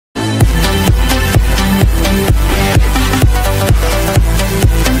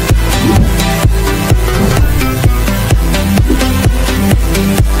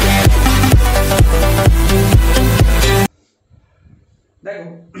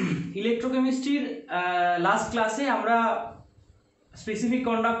ইলেকট্রোকেমিস্ট্রির last ক্লাসে আমরা specific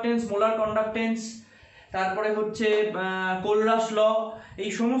conductance, molar conductance, তারপরে হচ্ছে কোলরাস ল, এই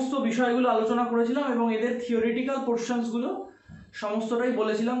সমস্ত বিষয়গুলো আলোচনা করেছিলাম এবং এদের থিওরিটিক্যাল পোর্শনসগুলো সমস্তটাই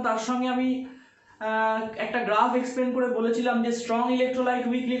বলেছিলাম। তার সঙ্গে আমি একটা গ্রাফ এক্সপ্লেন করে বলেছিলাম যে স্ট্রং ইলেকট্রোলাইট,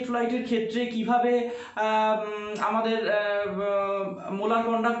 উইক ইলেকট্রোলাইটের ক্ষেত্রে কিভাবে আমাদের মোলার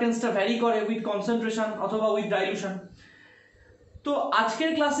কন্ডাক্টেন্সটা ভ্যারি করে উইথ কনসেন্ট্রেশন অথবা উইথ ডাইলুশন। তো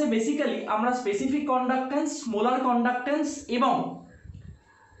আজকের ক্লাসে বেসিক্যালি আমরা স্পেসিফিক কন্ডাক্টেন্স, মোলার কন্ডাক্টেন্স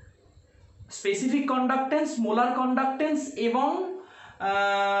এবং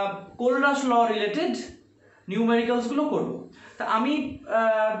কোলরাস ল রিলেটেড নিউমেরিক্যালসগুলো করব। তা আমি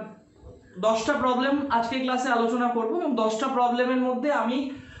 10টা প্রবলেম আজকের ক্লাসে আলোচনা করব এবং 10টা প্রবলেমের মধ্যে আমি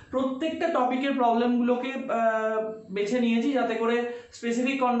প্রত্যেকটা টপিকের প্রবলেমগুলোকে বেছে নিয়েছি যাতে করে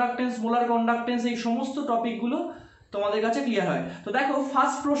স্পেসিফিক কন্ডাক্টেন্স, মোলার কন্ডাক্টেন্স এই সমস্ত টপিকগুলো তোমাদের কাছে ক্লিয়ার হয়। তো দেখো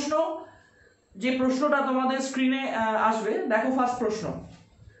ফার্স্ট প্রশ্ন, যে প্রশ্নটা তোমাদের স্ক্রিনে আসবে, দেখো ফার্স্ট প্রশ্ন।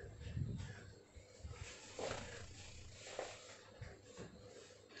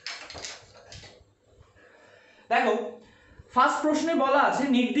 দেখো ফার্স্ট প্রশ্নে বলা আছে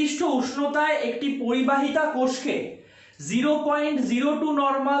নির্দিষ্ট উষ্ণতায় একটি পরিবাহিতা কোষকে 0.02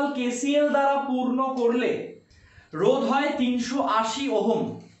 নর্মাল কেসিএল দ্বারা পূর্ণ করলে রোধ হয় 380 ওহম।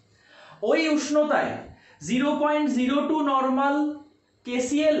 ওই উষ্ণতায় 0.02 নর্মাল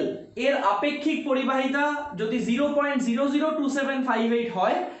কেসিএল এর আপেক্ষিক পরিবাহিতা যদি 0.002758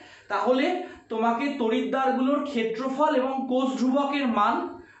 হয় তাহলে তোমাকে তড়িৎদ্বারগুলোর ক্ষেত্রফল এবং কোষ ধ্রুবকের মান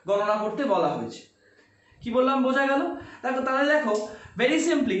গণনা করতে বলা হয়েছে। কি বললাম বোঝা গেল? দেখো তাহলে দেখো ভেরি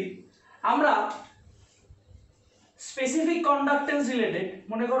সিম্পলি আমরা স্পেসিফিক কন্ডাক্টেন্স রিলেটেড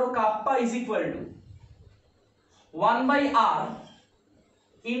মনে করো kappa is equal to 1/r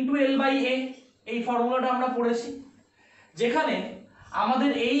into L/A, এই ফর্মুলাটা আমরা পড়েছি, যেখানে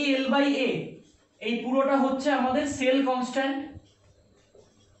আমাদের এই L/A এই পুরোটা হচ্ছে আমাদের সেল কনস্ট্যান্ট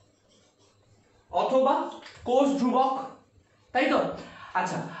অথবা কোষ ধ্রুবক, তাই তো?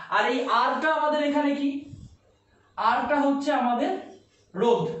 আচ্ছা, আর এই আরটা আমাদের এখানে কি? আরটা হচ্ছে আমাদের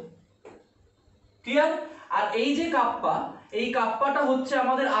রোধ, ক্লিয়ার? আর এই যে কাপ্পা, এই কাপ্পাটা হচ্ছে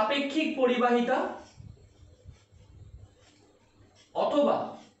আমাদের আপেক্ষিক পরিবাহিতা অথবা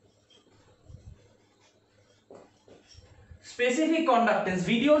স্পেসিফিক কন্ডাক্টেন্স।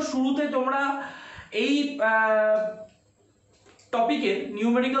 ভিডিওর শুরুতে তোমরা এই টপিকের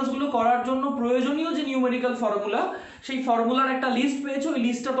নিউমেরিক্যালসগুলো করার জন্য প্রয়োজনীয় যে নিউমেরিক্যাল ফর্মুলা, সেই ফর্মুলার একটা লিস্ট পেয়েছো। ওই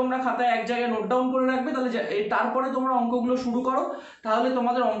লিস্টটা তোমরা খাতায় এক জায়গায় নোট ডাউন করে রাখবে, তাহলে তারপরে তোমরা অঙ্কগুলো শুরু করো, তাহলে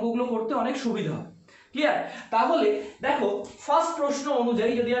তোমাদের অঙ্কগুলো করতে অনেক সুবিধা হয়, ক্লিয়ার? তাহলে দেখো ফার্স্ট প্রশ্ন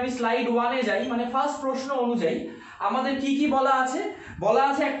অনুযায়ী যদি আমি স্লাইড 1-এ যাই, মানে ফার্স্ট প্রশ্ন অনুযায়ী আমাদের কি কি বলা আছে? বলা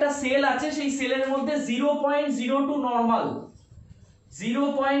আছে একটা সেল আছে, সেই সেলের মধ্যে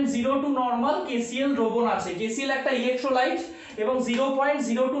 0.02 নর্মাল কেসিএল দ্রবণ আছে। কেসিএল একটা ইলেকট্রোলাইট এবং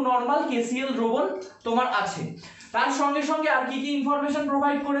 0.02 নর্মাল কেসিএল দ্রবণ তোমার আছে। তার সঙ্গে সঙ্গে আর কি কি ইনফরমেশন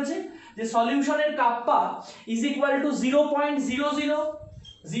প্রোভাইড করেছে? যে সলিউশনের kappa is equal to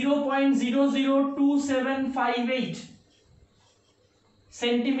 0.00278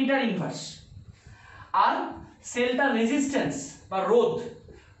 centimetre inverse. আর সেলটা রেজিস্ট্যান্স বা রোধ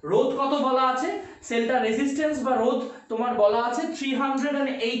কত বলা আছে? সেলটা রেজিস্ট্যান্স বা রোধ তোমার বলা আছে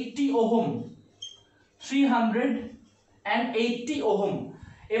 380 ওহম, 380 ওহম।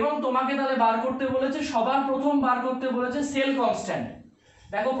 এবং তোমাকে তাহলে বার করতে বলেছে, সবার প্রথম বার করতে বলেছে সেল কনস্ট্যান্ট।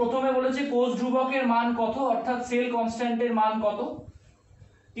 দেখো প্রথমে বলেছে কোষ ধ্রুবকের মান কত, অর্থাৎ সেল কনস্ট্যান্টের মান কত,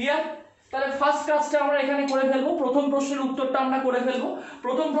 ক্লিয়ার? তাহলে ফার্স্ট কাজটা আমরা এখানে করে ফেলবো, প্রথম প্রশ্নের উত্তরটা আমরা করে ফেলবো।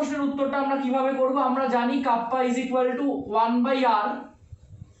 প্রথম প্রশ্নের উত্তরটা আমরা কিভাবে করব? আমরা জানি kappa is equal to 1/r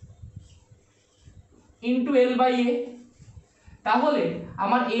into L/A। তাহলে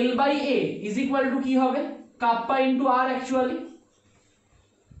আমার L/A ইজ ইকুয়াল টু কি হবে? Kappa into r actually.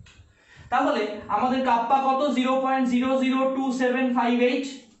 তাহলে আমাদের কাপ্পা কত? 0.00278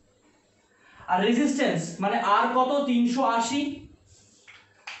 আর রেজিস্ট্যান্স মানে r কত? 380।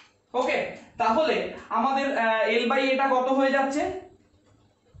 ওকে, তাহলে আমাদের L/A টা কত হয়ে যাচ্ছে?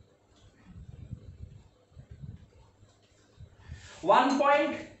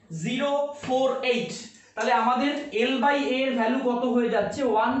 1.048। তাহলে আমাদের L/A এর ভ্যালু কত হয়ে যাচ্ছে?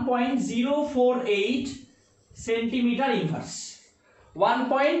 1.048 সেন্টিমিটার ইনভার্স,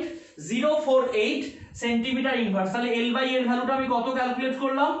 1.048 সেন্টিমিটার ইনভার্স। তাহলে L/A এর ভ্যালুটা আমি কত ক্যালকুলেট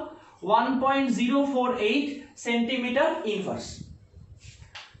করলাম? 1.048 সেন্টিমিটার ইনভার্স,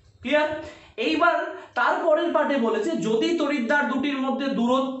 ক্লিয়ার? এইবার তারপরের পার্টে বলেছে যদি তড়িৎদ্বার দুটির মধ্যে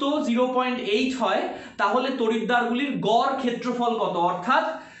দূরত্ব 0.8 হয় তাহলে তড়িৎদ্বারগুলির গড় ক্ষেত্রফল কত, অর্থাৎ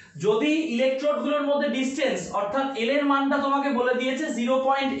যদি ইলেকট্রোডগুলোর মধ্যে ডিসটেন্স অর্থাৎ এল এর মানটা তোমাকে বলে দিয়েছে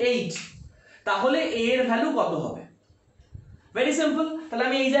 0.8, তাহলে এ এর ভ্যালু কত হবে? Very simple. তাহলে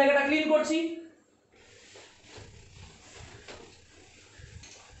আমি এই জায়গাটা ক্লিন করছি।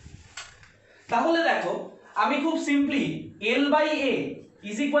 তাহলে দেখো আমি খুব simply L by A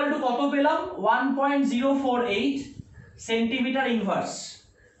is equal to কত পেলাম? 1.048 সেন্টিমিটার ইনভার্স।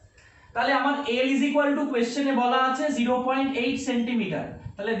 তাহলে আমার L ইজ ইকুয়াল টু কোয়েশ্চেনে বলা আছে 0.8 সেন্টিমিটার।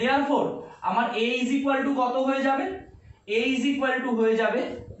 তাহলে দেয়ারফর আমার A ইজ ইকুয়াল টু কত হয়ে যাবে? A ইজ ইকুয়াল টু হয়ে যাবে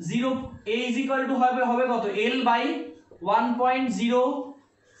A ইজ ইকুয়াল টু হবে কত? L by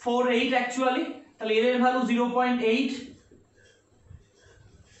 1.048 actually. তাহলে L এর ভ্যালু 0.8।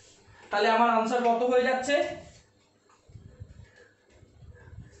 তাহলে আমার আনসার কত হয়ে যাচ্ছে?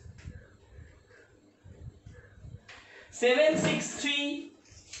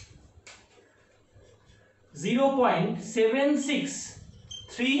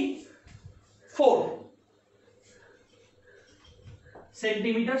 0.7634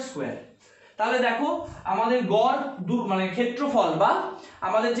 সেন্টিমিটার স্কোয়ার। তাহলে দেখো আমাদের গড় মানে ক্ষেত্রফল বা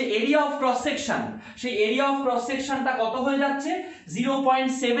আমাদের যে এরিয়া অফ ক্রস সেকশন, সেই এরিয়া অফ ক্রস সেকশনটা কত হয়ে যাচ্ছে?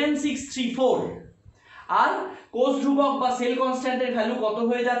 0.7634। আর কোষ ধ্রুবক বা সেল কনস্ট্যান্টের ভ্যালু কত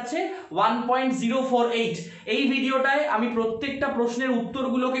হয়ে যাচ্ছে? 1.048। এই ভিডিওটায় আমি প্রত্যেকটা প্রশ্নের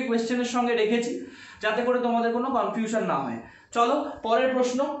উত্তরগুলোকে কোয়েশ্চেনের সঙ্গে রেখেছি যাতে করে তোমাদের কোনো কনফিউশন না হয়। চলো পরের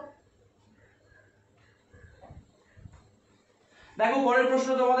প্রশ্ন দেখো। পরের প্রশ্ন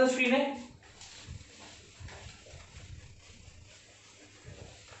তোমাদের স্ক্রিনে।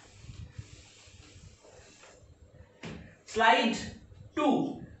 স্লাইড 2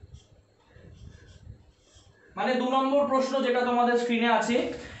 মানে 2 নম্বর প্রশ্ন যেটা তোমাদের স্ক্রিনে আছে।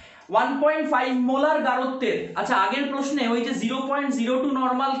 1.5 মোলার গারত্বের, আচ্ছা আগের প্রশ্নে ওই যে 0.02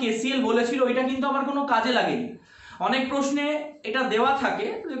 নরমাল KCl বলেছিল, ওইটা কিন্তু আমার কোনো কাজে লাগেনি। অনেক প্রশ্নে এটা দেওয়া থাকে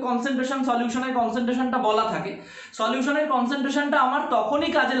যে কনসেন্ট্রেশন, সলিউশনের কনসেন্ট্রেশনটা বলা থাকে। সলিউশনের কনসেন্ট্রেশনটা আমার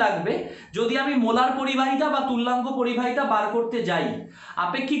তখনই কাজে লাগবে যদি আমি মোলার পরিবাহিতা বা তুল্যাঙ্ক পরিবাহিতা বার করতে যাই।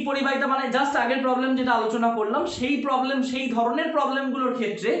 আপেক্ষিক পরিবাহিতা মানে জাস্ট আগের প্রবলেম যেটা আলোচনা করলাম, সেই ধরনের প্রবলেমগুলোর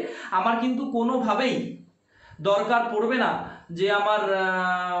ক্ষেত্রে আমার কিন্তু কোনোভাবেই দরকার পড়বে না যে আমার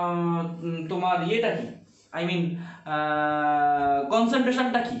তোমার ইয়েটা কি, আই মিন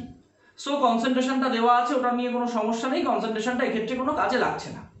কনসেন্ট্রেশনটা কি। সো কনসেন্ট্রেশনটা দেওয়া আছে, ওটা নিয়ে কোনো সমস্যা নেই, কনসেন্ট্রেশনটা এক্ষেত্রে কোনো কাজে লাগছে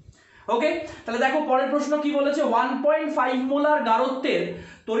না। ওকে, তাহলে দেখো পরের প্রশ্ন কি বলেছে। 1.5 মোলার গারত্বের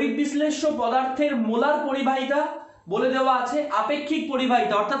তড়িৎ বিশ্লেষ্য পদার্থের মোলার পরিবাহিতা বলে দেওয়া আছে, আপেক্ষিক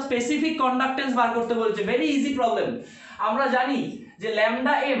পরিবাহিতা অর্থাৎ স্পেসিফিক কন্ডাক্টেন্স বার করতে বলেছে। Very easy problem. আমরা জানি যে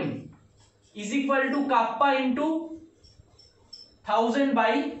lambda M is equal to kappa into 1000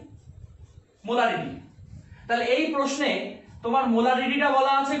 by molarity. তাহলে এই প্রশ্নে তোমার মোলারিটিটা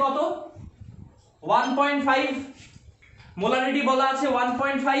বলা আছে কত? 1.5। মোলারিটি বলা আছে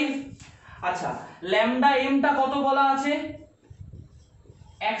 1.5। আচ্ছা ল্যামডা এমটা কত বলা আছে?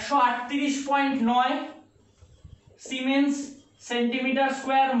 138.9 siemens centimetre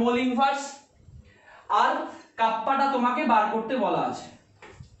square mole inverse. আর কাপ্পাটা তোমাকে বার করতে বলা আছে।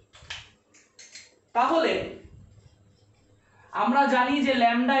 তাহলে আমরা জানি যে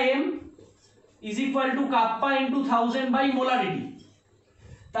lambda M is equal to kappa into 1000 by molarity.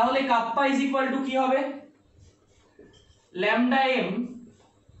 তাহলে কাপ্পা ইজ ইকুয়াল টু কি হবে? Lambda M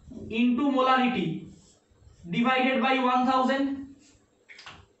into molarity divided by 1000।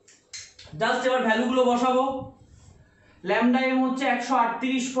 Just এবার ভ্যালুগুলো বসাবো। ল্যামডা এম হচ্ছে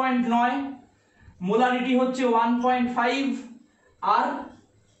 138.9, মোলারিটি হচ্ছে 1.5, আর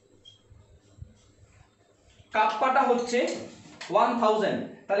কাপ্পাটা হচ্ছে 1000।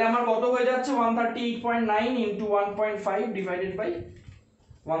 তাহলে আমার কত হয়ে যাচ্ছে? 138.9 into 1.5 divided by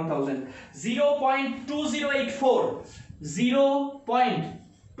 1000। 0.2084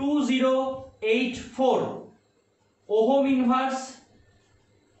 0.2084 ohm inverse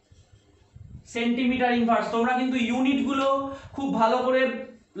centimetre inverse. তোমরা কিন্তু ইউনিটগুলো খুব ভালো করে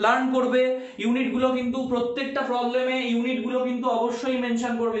লার্ন করবে। ইউনিটগুলো কিন্তু প্রত্যেকটা প্রবলেমে ইউনিটগুলো কিন্তু অবশ্যই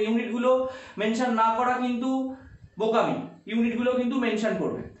মেনশন করবে। ইউনিটগুলো মেনশন না করা কিন্তু বোকামি, ইউনিটগুলো কিন্তু মেনশন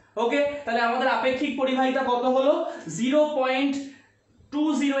করবে। ওকে, তাহলে আমাদের আপেক্ষিক পরিবাহিতা কত হলো?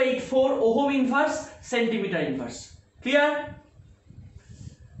 0.2084 ohm inverse centimetre inverse. Clear?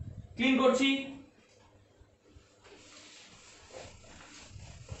 Clean করছি।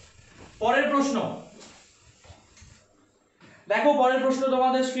 পরের প্রশ্ন দেখো। পরের প্রশ্ন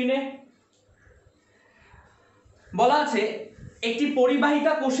তোমাদের স্ক্রিনে বলা আছে একটি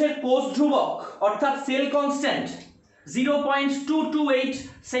পরিবাহিতা কোষের কোষ ধ্রুবক অর্থাৎ সেল কনস্ট্যান্ট 0.228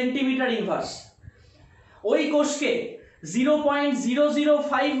 সেন্টিমিটার ইনভার্স। ওই কোষকে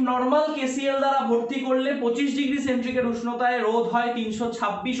 0.005 নর্মাল কেসিএল দ্বারা ভর্তি করলে 25 ডিগ্রি সেন্টিগ্রেড উষ্ণতায় রোধ হয়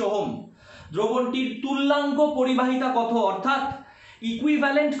 326 ওহম। দ্রবণটির তুল্যাঙ্ক পরিবাহিতা কত, অর্থাৎ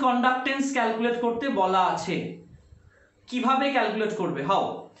ইকুইভ্যালেন্ট কন্ডাক্টেন্স ক্যালকুলেট করতে বলা আছে। কিভাবে ক্যালকুলেট করবে? হাও,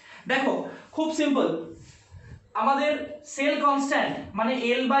 দেখো খুব সিম্পল। আমাদের সেল কনস্ট্যান্ট মানে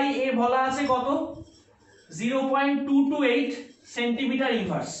L/A বলা আছে কত, 0.228 সেন্টিমিটার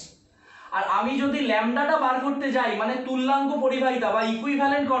ইনভার্স। আর আমি যদি ল্যামডাটা বার করতে যাই মানে তুল্যাঙ্ক পরিবাহিতা বা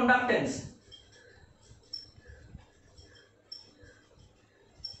ইকুইভ্যালেন্ট কন্ডাক্টেন্স,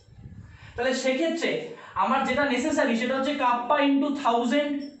 তাহলে সেক্ষেত্রে আমার যেটা নেসেসারি সেটা হচ্ছে কাপ্পা ইন্টু 1000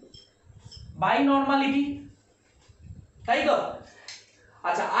 বাই নর্মালিটি, তাই তো?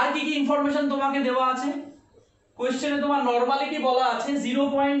 আচ্ছা, আর কি কি ইনফরমেশন তোমাকে দেওয়া আছে? কোশ্চেনে তোমার নর্মালিটি বলা আছে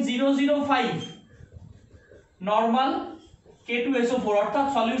 0.005 নর্মাল K2SO4, অর্থাৎ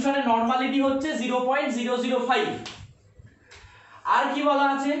সলিউশনের নর্মালিটি হচ্ছে 0.005। আর কি বলা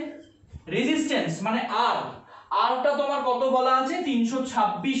আছে? রেজিস্ট্যান্স মানে আর, আরটা তোমার কত বলা আছে,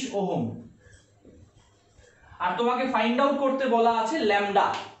 326 ওহম। আর তোমাকে ফাইন্ড আউট করতে বলা আছে ল্যামডা,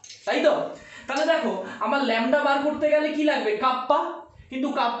 তাই তো? তাহলে দেখো আমার ল্যামডা বার করতে গেলে কি লাগবে, কাপ্পা। কিন্তু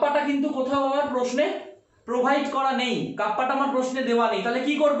কাপ্পাটা কিন্তু কোথাও আমার প্রশ্নে প্রোভাইড করা নেই, কাপ্পাটা আমার প্রশ্নে দেওয়া নেই। তাহলে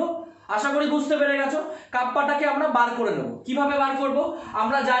কি করব? আশা করি বুঝতে পেরে গেছো। কাপ্পাটাকে আমরা বার করে নেব। কিভাবে বার করব?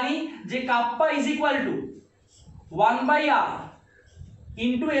 আমরা জানি যে kappa is equal to 1/r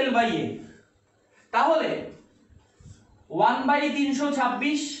into L/A। তাহলে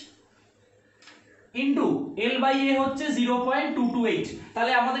 1/326 ইন্টু L/A হচ্ছে 0.228।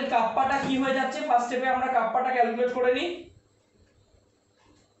 তাহলে আমাদের কাপ্পাটা কি হয়ে যাচ্ছে? ফার্স্ট স্টেপে আমরা কাপ্পাটা ক্যালকুলেট করে নিই।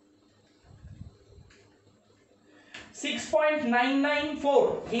 6.994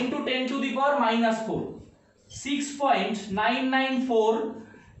 into 10 to the power minus 4, 6.994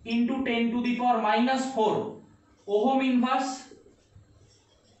 into 10 to the power minus 4 ohm inverse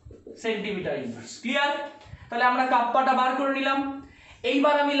centimetre inverse. Clear? তাহলে আমরা কাপ্পাটা বার করে নিলাম।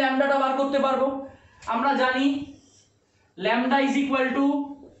 এইবার আমি ল্যামডাটা বার করতে পারবো। আমরা জানি lambda is equal to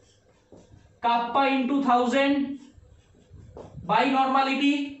kappa into 1000 by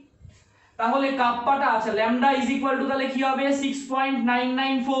normality. তাহলে কাপ্পাটা আছে ল্যামডা ইজ ইকুয়াল টু, তাহলে কি হবে,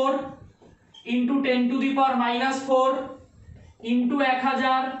 6.994 into 10 to the power minus 4 into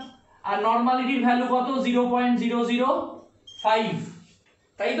 1000, R নর্মালিটির value কত, 0.005,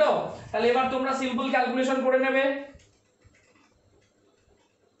 তাই তো? তাহলে এবার তোমরা সিম্পল ক্যালকুলেশন করে নেবে।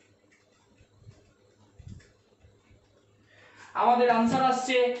 আমাদের आंसर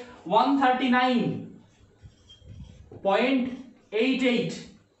আসছে 139.88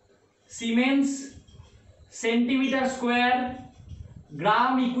 সিমেন্স সেন্টিমিটার স্কয়ার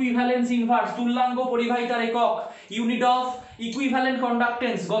গ্রাম ইকুইভ্যালেন্স ইনভার্স, তুল্যাঙ্ক পরিবাহিতার একক, ইউনিট অফ ইকুইভ্যালেন্ট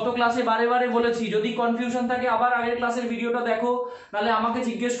কন্ডাক্টেন্স। গত ক্লাসে বারে বারে বলেছি, যদি কনফিউশন থাকে আবার আগের ক্লাসের ভিডিওটা দেখো, নাহলে আমাকে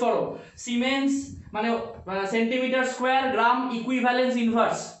জিজ্ঞেস করো। সিমেন্স মানে সেন্টিমিটার স্কয়ার গ্রাম ইকুইভ্যালেন্স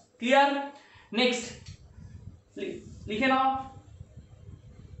ইনভার্স। ক্লিয়ার? নেক্সট লিখে নাও,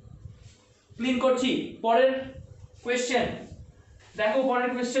 ক্লিন করছি। পরের কোশ্চেন দেখো, পরের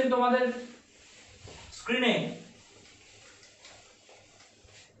কোশ্চেন তোমাদের স্ক্রিনে।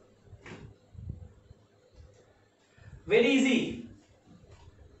 ভেরি ইজি,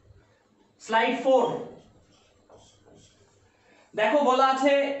 স্লাইড 4 দেখো, বলা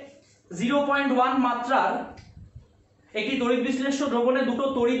আছে 0.1 মাত্রার একটি তড়িৎ বিশ্লেষ্য দ্রবণে দুটো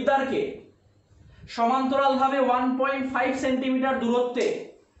তড়িৎদ্বারকে সমান্তরালভাবে 1.5 সেন্টিমিটার দূরত্বে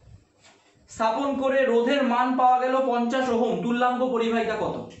স্থাপন করে রোধের মান পাওয়া গেল 50 ওহম। তুল্যাঙ্ক পরিবাহিতা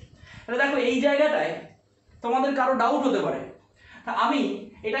কত? তাহলে দেখো এই জায়গাটায় তোমাদের কারো ডাউট হতে পারে, আমি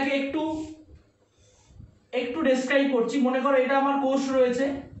এটাকে একটু ডেসক্রাইব করছি। মনে করো এটা আমার কোষ রয়েছে,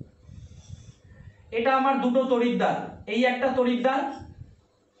 এটা আমার দুটো তড়িৎদ্বার, এই একটা তড়িৎদ্বার,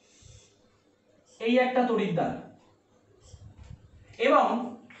 এই একটা তড়িৎদ্বার, এবং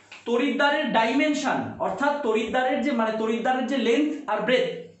তড়িৎদ্বারের ডাইমেনশন অর্থাৎ তড়িৎদ্বারের যে লেন্থ আর ব্রেথ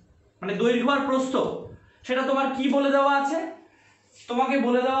মানে দৈর্ঘ্য আর প্রস্থ, সেটা তোমার কি বলে দেওয়া আছে? তোমাকে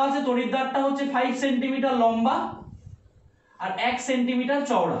বলে দেওয়া আছে তড়িৎদ্বারটা হচ্ছে 5 সেন্টিমিটার লম্বা আর 1 সেন্টিমিটার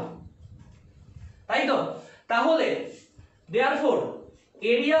চওড়া, তাই তো? তাহলে therefore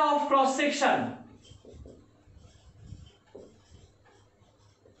area of cross section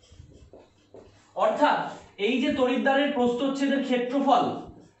অর্থাৎ এই যে তড়িৎদ্বারের প্রস্থচ্ছেদের ক্ষেত্রফল,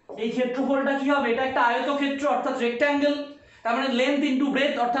 এই ক্ষেত্রফলটা কি হবে? এটা একটা আয়তক্ষেত্র অর্থাৎ রেক্ট্যাঙ্গেল। তার মানে লেন্থ ইনটু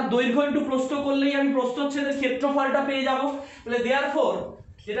ব্রেথ অর্থাৎ দৈর্ঘ্য ইনটু প্রস্থ করলেই আমি প্রস্থচ্ছেদের ক্ষেত্রফলটা পেয়ে যাব। তাহলে দেয়ারফর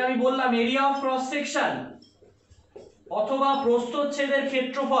যেটা আমি বললাম, এরিয়া অফ ক্রস সেকশন অথবা প্রস্থচ্ছেদের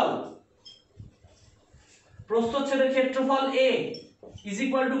ক্ষেত্রফল, প্রস্থচ্ছেদের ক্ষেত্রফল A ইজ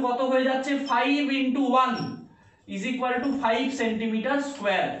ইকুয়াল টু কত হয়ে যাচ্ছে? 5 into 1 is equal to 5 centimetre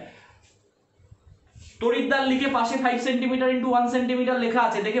square. তড়িৎদ্বার লিখে পাশে 5 সেন্টিমিটার ইন্টু 1 সেন্টিমিটার লেখা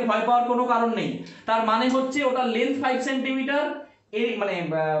আছে, দেখে ভয় পাওয়ার কোনো কারণ নেই। তার মানে হচ্ছে ওটার লেন্থ 5 সেন্টিমিটার, মানে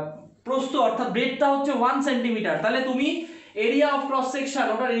প্রস্থ অর্থাৎ ব্রেডটা হচ্ছে 1 সেন্টিমিটার। তাহলে তুমি এরিয়া অফ ক্রস সেকশন,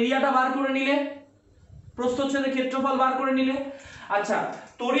 ওটার এরিয়াটা বার করে নিলে, প্রস্থচ্ছেদের ক্ষেত্রফল বার করে নিলে। আচ্ছা,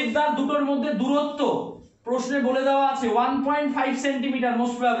 তড়িৎদ্বার দুটোর মধ্যে দূরত্ব প্রশ্নে বলে দেওয়া আছে 1.5 সেন্টিমিটার,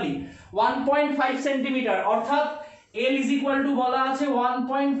 মোস্ট প্রবাবলি 1.5 সেন্টিমিটার, অর্থাৎ L ইজ ইকুয়াল টু বলা আছে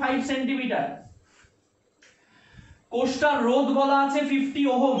 1.5 সেন্টিমিটার। কোষটার রোধ বলা আছে 50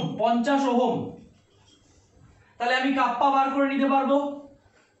 ওহম, 50 ওহম। তাহলে আমি কাপ্পা বার করে নিতে পারবো,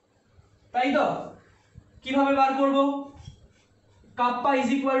 তাই তো? কিভাবে বার করব? Kappa is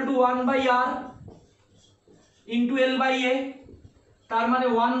equal to 1/r into L/A, তার মানে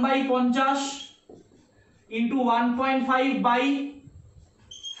 1/50 ইন্টু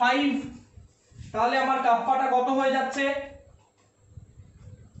 1.5/5। তাহলে আমার কাপ্পাটা কত হয়ে যাচ্ছে?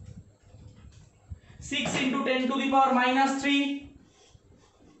 6 into 10 to the power -3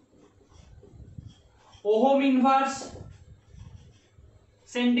 ohm inverse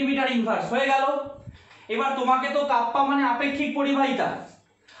centimetre inverse হয়ে গেল। এবার তোমাকে তো কাপ্পা মানে আপেক্ষিক পরিবাহিতা,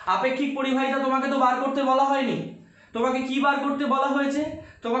 আপেক্ষিক পরিবাহিতা তোমাকে তো বার করতে বলা হয়নি। তোমাকে কি বার করতে বলা হয়েছে?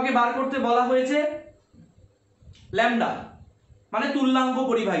 তোমাকে বার করতে বলা হয়েছে ল্যামডা, মানে তুল্যাঙ্ক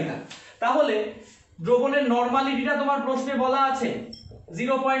পরিবাহিতা। তাহলে দ্রবণের নরমালিটিটা তোমার প্রশ্নে বলা আছে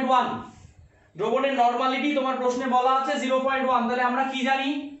 0.1, দ্রবণের নরমালিটি তোমার প্রশ্নে বলা আছে 0.1। তাহলে আমরা কি জানি?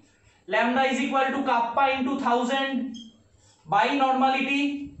 Lambda is equal to kappa into 1000 by normality.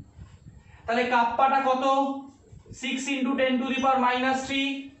 তাহলে কাপ্পাটা কত? 6 into 10 to the power -3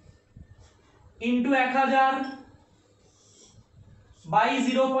 into 1000 by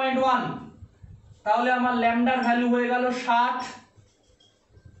 0.1। তাহলে আমার ল্যামডার ভ্যালু হয়ে গেল 60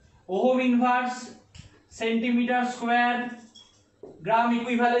 ওহম ইনভার্স সেন্টিমিটার স্কোয়ার গ্রাম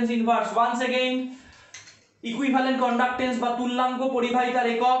equivalence inverse. Once again, equivalent conductance বা তুল্যাঙ্ক পরিবাহিতার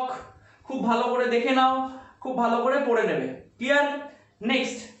একক খুব ভালো করে দেখে নাও, খুব ভালো করে পড়ে নেবে। ক্লিয়ার?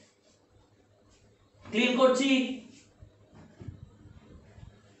 নেক্সট ক্লিন করছি।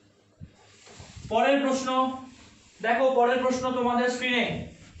 পরের প্রশ্ন দেখো, পরের প্রশ্ন তোমাদের স্ক্রিনে।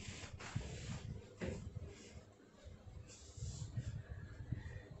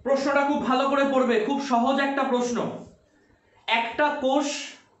 প্রশ্নটা খুব ভালো করে পড়বে, খুব সহজ একটা প্রশ্ন। একটা কোষ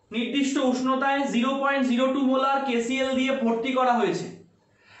নির্দিষ্ট উষ্ণতায় 0.02 মোলার KCl দিয়ে ভর্তি করা হয়েছে,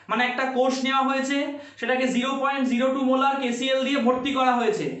 মানে একটা কোষ নেওয়া হয়েছে, সেটাকে 0.02 মোলার KCl দিয়ে ভর্তি করা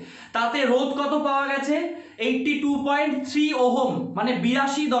হয়েছে। তাতে রোধ কত পাওয়া গেছে? 82.3 ওহম, মানে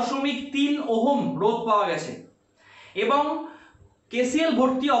 82.3 ওহম রোধ পাওয়া গেছে। এবং KCl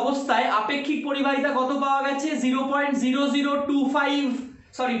ভর্তি অবস্থায় আপেক্ষিক পরিবাহিতা কত পাওয়া গেছে?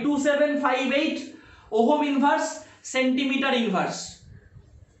 0.002758 ohm inverse centimetre inverse.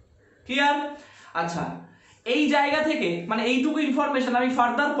 Clear? আচ্ছা, এই জায়গা থেকে মানে এইটুকু ইনফরমেশন আমি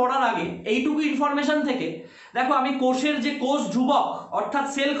ফার্দার পড়ার আগে এইটুকু ইনফরমেশন থেকে দেখো আমি কোষের যে কোষ ধ্রুবক অর্থাৎ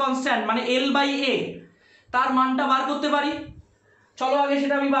সেল কনস্ট্যান্ট মানে L/A তার মানটা বার করতে পারি। চলো আগে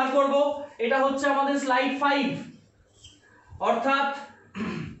সেটা আমি বার করব। এটা হচ্ছে আমাদের স্লাইড 5। অর্থাৎ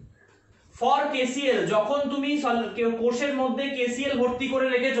ফর KCl, যখন তুমি কোষের মধ্যে KCl ভর্তি করে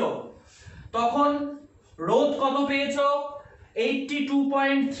রেখেছো তখন রোধ কত পেয়েছো?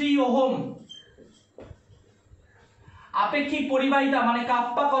 82.3 ওহম। আপেক্ষিক পরিবাহিতা মানে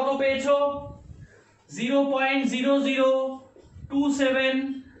কাপ্পা কত পেয়েছো?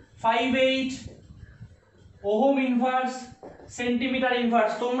 0.002758 ওহম ইনভার্স সেন্টিমিটার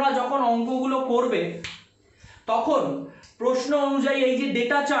ইনভার্স। তোমরা যখন অঙ্কগুলো করবে তখন প্রশ্ন অনুযায়ী এই যে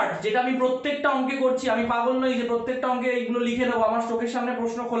ডেটা চার্ট, যেটা আমি প্রত্যেকটা অঙ্কে করছি, আমি পাগল নই যে প্রত্যেকটা অঙ্কে এইগুলো লিখে নেবো, আমার চোখের সামনে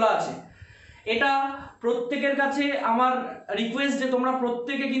প্রশ্ন খোলা আছে। এটা প্রত্যেকের কাছে আমার রিকোয়েস্ট যে তোমরা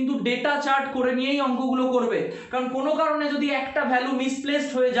প্রত্যেকে কিন্তু ডেটা চার্ট করে নিয়েই অঙ্কগুলো করবে। কারণ কোনো কারণে যদি একটা ভ্যালু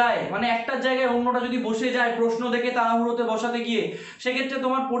মিসপ্লেসড হয়ে যায়, মানে একটার জায়গায় অন্যটা যদি বসে যায় প্রশ্ন দেখে তাড়াহুড়োতে বসাতে গিয়ে, সেক্ষেত্রে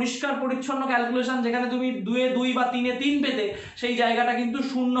তোমার পরিষ্কার পরিচ্ছন্ন ক্যালকুলেশন যেখানে তুমি 2-এ 2 বা 3-এ 3 পেতে, সেই জায়গাটা কিন্তু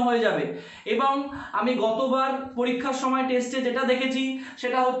শূন্য হয়ে যাবে। এবং আমি গতবার পরীক্ষার সময় টেস্টে যেটা দেখেছি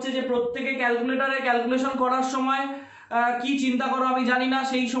সেটা হচ্ছে যে প্রত্যেকে ক্যালকুলেটরে ক্যালকুলেশন করার সময় কি চিন্তা করো আমি জানি না,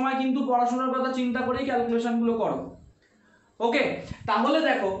 সেই সময় কিন্তু পড়াশোনার কথা চিন্তা করেই ক্যালকুলেশনগুলো করো। ওকে, তাহলে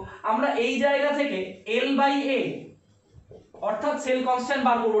দেখো আমরা এই জায়গা থেকে L/A অর্থাৎ সেল কনস্ট্যান্ট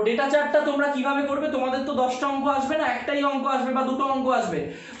বার করব। ডেটা চার্টটা তোমরা কিভাবে করবে? তোমাদের তো 10টা অঙ্ক আসবে না, একটাই অঙ্ক আসবে বা দুটো অঙ্ক আসবে।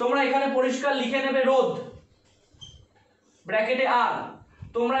 তোমরা এখানে পরিষ্কার লিখে নেবে রোধ ব্র্যাকেটে R,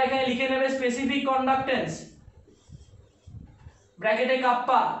 তোমরা এখানে লিখে নেবে স্পেসিফিক কন্ডাক্টেন্স ব্র্যাকেটে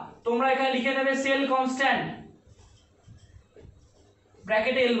কাপ্পা, তোমরা এখানে লিখে নেবে সেল কনস্ট্যান্ট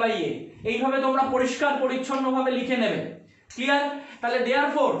ব্র্যাকেটে L বাই A, এইভাবে তোমরা পরিষ্কার পরিচ্ছন্নভাবে লিখে নেবে। ক্লিয়ার? তাহলে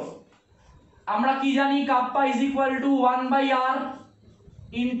দেয়ারফর আমরা কি জানি, kappa is equal to 1/r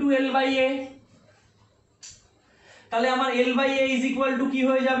into L by A। তাহলে আমার L by A is equal to কি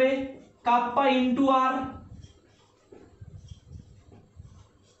হয়ে যাবে, কাপ্পা ইন্টু R।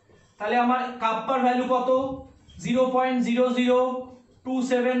 তাহলে আমার কাপ্পার ভ্যালু কত,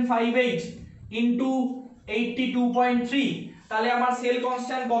 0.002758 ইন্টু 82.3। তাহলে আমার সেল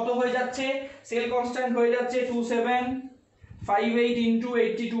কনস্ট্যান্ট কত হয়ে যাচ্ছে, সেল কনস্ট্যান্ট হয়ে যাচ্ছে 2758 ইন্টু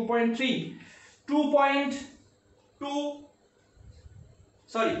 82.3,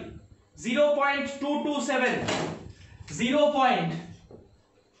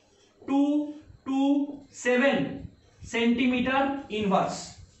 সেন্টিমিটার ইনভার্স।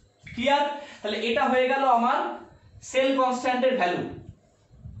 ক্লিয়ার? তাহলে এটা হয়ে গেল আমার সেল কনস্ট্যান্টের ভ্যালু।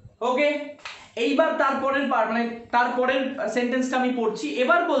 ওকে, এইবার তারপরের তারপরের সেন্টেন্সটা আমি পড়ছি।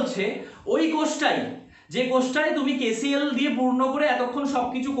 এবার বলছে ওই কোষটাই, যে কোষটায় তুমি কেসিএল দিয়ে পূর্ণ করে এতক্ষণ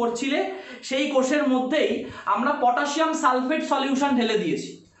সবকিছু করছিলে, সেই কোষের মধ্যেই আমরা পটাশিয়াম সালফেট সলিউশন ঢেলে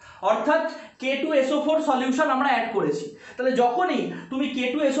দিয়েছি, অর্থাৎ K2SO4 সলিউশন আমরা অ্যাড করেছি। তাহলে যখনই তুমি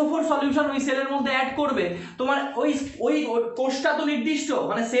K2SO4 সলিউশন ওই সেলের মধ্যে অ্যাড করবে, তোমার ওই কোষটা তো নির্দিষ্ট,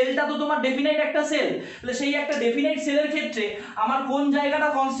 মানে সেলটা তো তোমার ডেফিনাইট একটা সেল, তাহলে সেই একটা ডেফিনাইট সেলের ক্ষেত্রে আমার কোন জায়গাটা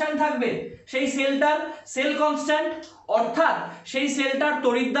কনস্ট্যান্ট থাকবে, সেই সেলটার সেল কনস্ট্যান্ট, অর্থাৎ সেই সেলটার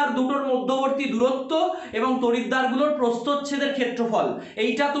তড়িৎদ্বার দুটোর মধ্যবর্তী দূরত্ব এবং তড়িৎদ্বারগুলোর প্রস্থচ্ছেদের ক্ষেত্রফল।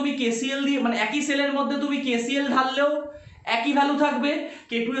 এইটা তুমি কেসিএল দিয়ে, মানে একই সেলের মধ্যে তুমি কেসিএল ঢাললেও একই ভ্যালু থাকবে,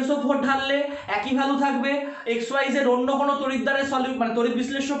 K2SO4 ঢাললে একই ভ্যালু থাকবে, XYZ অন্য কোনো তড়িৎদ্বারের মানে তড়িৎ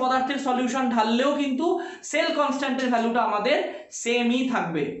বিশ্লেষ্য পদার্থের সলিউশন ঢাললেও কিন্তু সেল কনস্ট্যান্টের ভ্যালুটা আমাদের সেমই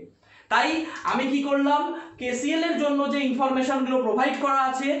থাকবে। তাই আমি কি করলাম, কেসিএল এর জন্য যে ইনফরমেশনগুলো প্রোভাইড করা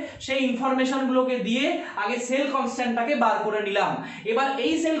আছে সেই ইনফরমেশনগুলোকে দিয়ে আগে সেল কনস্ট্যান্টটাকে বার করে নিলাম। এবার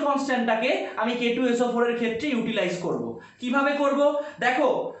এই সেল কনস্ট্যান্টটাকে আমি K2SO4 এর ক্ষেত্রে ইউটিলাইজ করব। কিভাবে করব দেখো,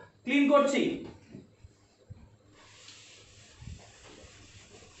 ক্লিন করছি।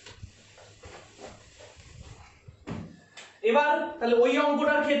 এবার তাহলে ওই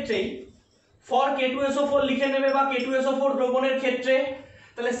অঙ্কটার ক্ষেত্রেই ফর K2SO4 লিখে নেবে, বা K2SO4 দ্রবণের ক্ষেত্রে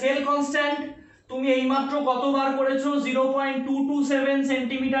তাহলে সেল কনস্ট্যান্ট তুমি এইমাত্র কতবার করেছো, 0.227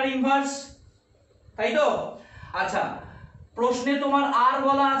 সেন্টিমিটার ইনভার্স, তাই তো? আচ্ছা, প্রশ্নে তোমার আর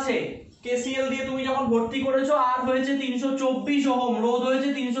বলা আছে, কেসিএল দিয়ে তুমি যখন ভর্তি করেছো আর হয়েছে 324 ওহম, রোধ হয়েছে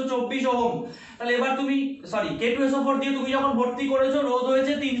 324 ওহম। তাহলে এবার তুমি K2SO4 দিয়ে তুমি যখন ভর্তি করেছো, রোধ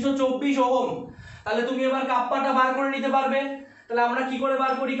হয়েছে 324 ওহম। তাহলে তুমি এবার কাপ্পাটা বার করে নিতে পারবে। তাহলে আমরা কি করে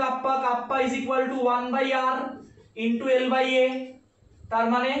বার করি kappa, kappa is equal to 1/r into L by A। তার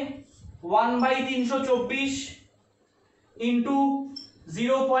মানে 1/324 into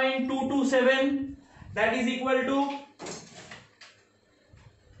 0.227, that is equal to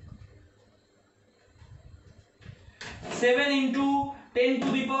 7 into 10 to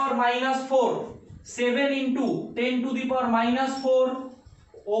the power -4, 7 into 10 to the power -4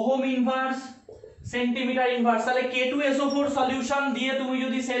 ohm inverse centimetre inverse. তাহলে K2SO4 সলিউশন দিয়ে তুমি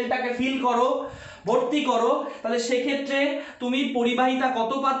যদি সেলটাকে ফিল করো, ভর্তি করো, তাহলে সেক্ষেত্রে তুমি পরিবাহিতা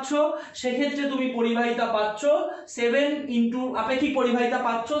কত পাচ্ছ, সেক্ষেত্রে তুমি পরিবাহিতা পাচ্ছ 7 ইন্টু, আপেক্ষিক পরিবাহিতা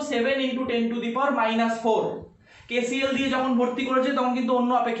পাচ্ছ 7 into 10 to the power -4। KCL দিয়ে যখন ভর্তি করেছে তখন কিন্তু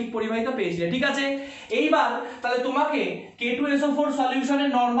অন্য আপেক্ষিক পরিবাহিতা পেয়েছিলে, ঠিক আছে? এইবার তাহলে তোমাকে K2SO4 সলিউশনের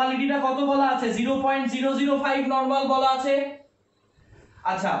নরমালিটিটা কত বলা আছে, 0.005 নরমাল বলা আছে।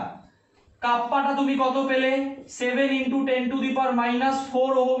 আচ্ছা, কাপ্পাটা তুমি কত পেলে, 7 into 10 to the power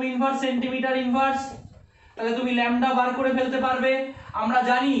 -4 ohm inverse centimetre inverse. তাহলে তুমি ল্যামডা বার করে ফেলতে পারবে। আমরা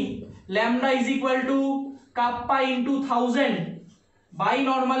জানি lambda is equal to kappa into 1000 by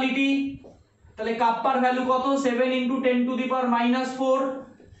normality. তাহলে কাপ্পার ভ্যালু কত, 7 into 10 to the power -4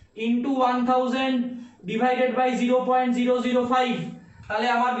 into 1000 divided by 0.005। তাহলে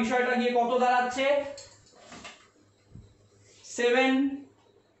আমার বিষয়টা গিয়ে কত দাঁড়াচ্ছে, 7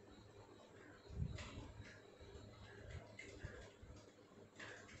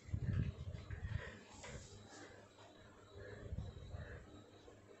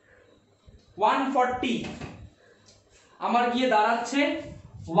 140, আমার গিয়ে দাঁড়াচ্ছে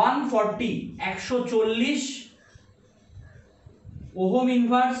 140 ওহম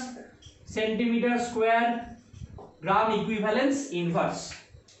ইনভার্স সেন্টিমিটার স্কোয়ার গ্রাম equivalence inverse.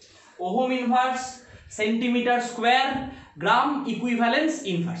 Ohm inverse centimetre square গ্রাম ইকুইভ্যালেন্স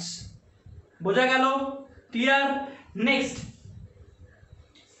ইনভার্স। বোঝা গেল? ক্লিয়ার? নেক্সট,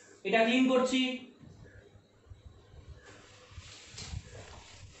 এটা ক্লিন করছি।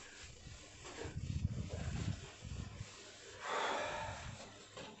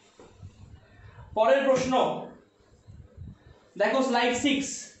 পরের প্রশ্ন দেখো স্লাইড 6,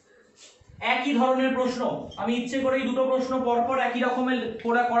 একই ধরনের প্রশ্ন। আমি ইচ্ছে করেই দুটো প্রশ্ন পরপর একই রকমের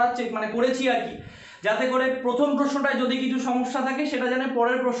করেছি আর কি, যাতে করে প্রথম প্রশ্নটায় যদি কিছু সমস্যা থাকে সেটা যেন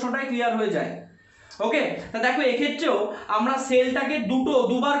পরের প্রশ্নটায় ক্লিয়ার হয়ে যায়। ওকে, তা দেখো এক্ষেত্রেও আমরা সেলটাকে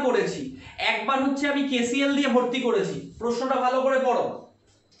দুবার করেছি। একবার হচ্ছে আমি কেসিএল দিয়ে ভর্তি করেছি, প্রশ্নটা ভালো করে পড়ো।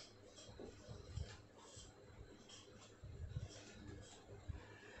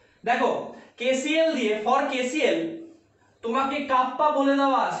 দেখো কেসিএল দিয়ে, ফর কেসিএল তোমাকে কাপ্পা বলে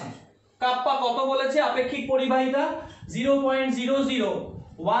দেওয়া আছে। কাপ্পা কত বলেছে? আপেক্ষিক পরিবাহিতা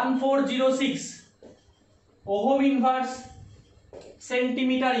 0.001406 ohm inverse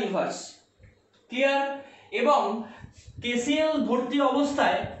centimetre inverse. Clear? এবং কেসিএল ভর্তি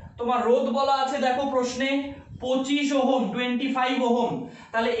অবস্থায় তোমার রোধ বলা আছে, দেখো প্রশ্নে 25 ওহম, 25 ওহম।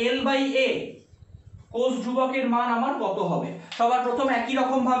 তাহলে এল বাই এ কোষ ধ্রুবকের মান আমার কত হবে? সবার প্রথম একই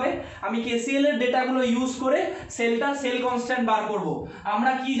রকম ভাবে আমি কেসিএল এর ডেটাগুলো ইউজ করে সেল কনস্ট্যান্ট বার করব।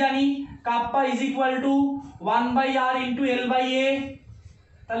 আমরা কি জানি? Kappa is equal to 1/r into L by এ।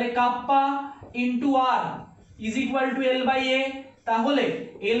 তাহলে kappa into R is equal to L by এ। তাহলে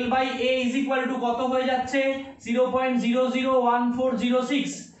L by A is equal to কত হয়ে যাচ্ছে?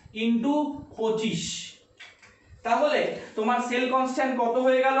 0.001406 ইন্টু 25। তাহলে তোমার সেল কনস্ট্যান্ট কত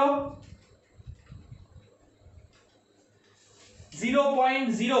হয়ে গেল?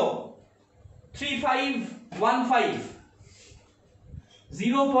 0.03515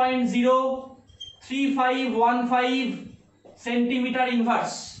 0.03515 সেন্টিমিটার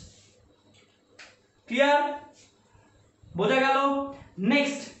ইনভার্স। ক্লিয়ার? বোঝা গেল?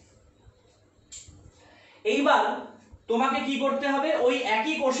 নেক্সট, এইবার তোমাকে কি করতে হবে? ওই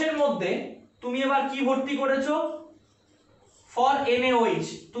একই কোষের মধ্যে তুমি এবার কি ভর্তি করেছো? ফর NaOH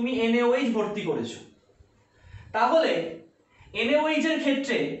তুমি NaOH ভর্তি করেছো। তাহলে NaOH এর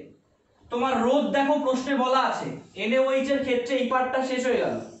ক্ষেত্রে তোমার রোধ দেখো প্রশ্নে বলা আছে, NaOH এর ক্ষেত্রে এই পার্টটা শেষ হয়ে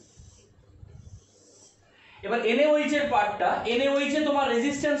গেল। এবার NaOH এর পার্টটা, NaOH এ তোমার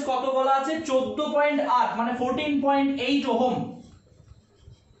রেজিস্ট্যান্স কত বলা আছে? 14.8 মানে 14.8 ওহম।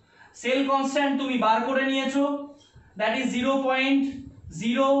 সেল কনস্ট্যান্ট তুমি বার করে নিয়েছো, দ্যাট ইজ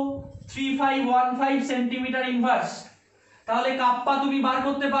 0.03515 সেন্টিমিটার ইনভার্স। তাহলে কাপ্পা তুমি বার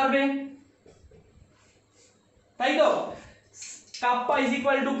করতে পারবে, তাই তো? কাপ্পা ইজ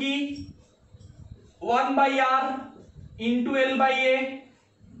ইকুয়াল টু কি? 1/r ইন্টু এল বাই এ।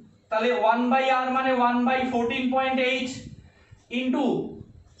 তাহলে 1/r মানে 1/14.8 ইন্টু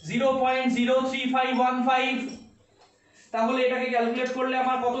 0.03515। তাহলে এটাকে ক্যালকুলেট করলে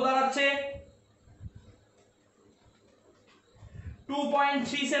আমার কত দাঁড়াচ্ছে?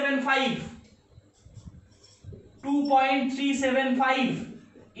 2.375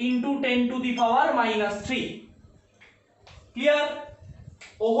 into 10 to the power -3। Clear?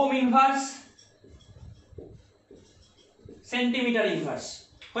 Ohm inverse centimetre inverse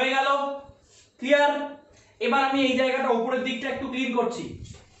হয়ে গেল। ক্লিয়ার? এবার আমি এই জায়গাটা উপরের দিকটা একটু ক্লিন করছি।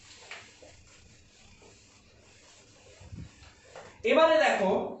 এবারে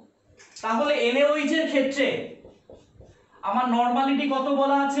দেখো, তাহলে NaOH এর ক্ষেত্রে আমার নরমালিটি কত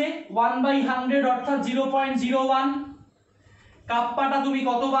বলা আছে? 1/100 অর্থাৎ 0.01। কাপ্পাটা তুমি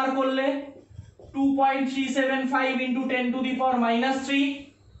কতবার করলে? 2.375 ইন্টু 10 টু দি পাওয়ার -3।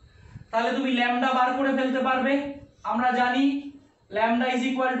 তাহলে তুমি ল্যামডা বার করে ফেলতে পারবে। আমরা জানি lambda is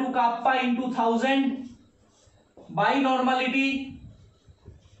equal to kappa into 1000 by normality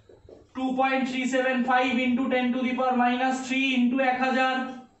 2.375 into 10 to the power -3 into 1000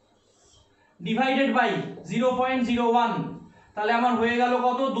 divided by 0.01। তাহলে আমার হয়ে গেল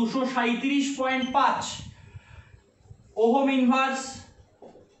কত? 237.5 ওহম ইনভার্স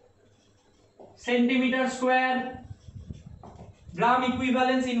সেন্টিমিটার স্কয়ার গ্রাম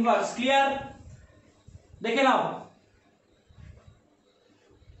ইকুইভ্যালেন্স ইনভার্স। ক্লিয়ার? দেখে নাও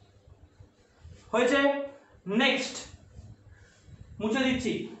হয়েছে। নেক্সট মুছে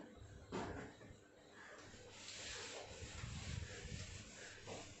দিচ্ছি।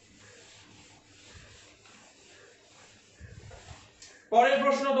 পরের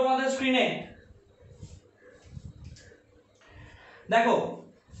প্রশ্ন তোমাদের স্ক্রিনে দেখো।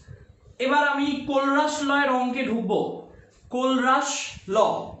 এবার আমি কোলরাস লয়ের অঙ্কে ঢুকবো। কোলরাস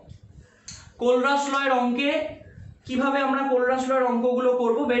লয়ের অঙ্কে কিভাবে আমরা কোলরাস লয়ের অঙ্কগুলো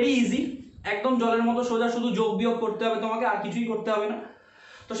করব? ভেরি ইজি, একদম জলের মতো সোজা, শুধু যোগ বিয়োগ করতে হবে তোমাকে, আর কিছুই করতে হবে না।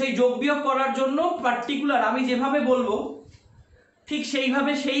 তো সেই যোগ বিয়োগ করার জন্য পার্টিকুলার আমি যেভাবে বলবো ঠিক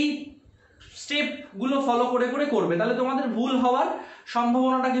সেইভাবে সেই স্টেপগুলো ফলো করে করে করবে, তাহলে তোমাদের ভুল হওয়ার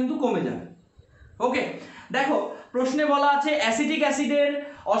সম্ভাবনাটা কিন্তু কমে যাবে। ওকে, দেখো প্রশ্নে বলা আছে অ্যাসিটিক অ্যাসিডের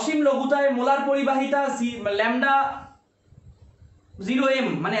অসীম লঘুতায় মোলার পরিবাহিতা ল্যামডা 0m,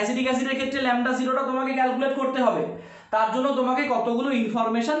 মানে অ্যাসিটিক অ্যাসিডের ক্ষেত্রে ল্যামডা 0টা তোমাকে ক্যালকুলেট করতে হবে। তার জন্য তোমাকে কতগুলো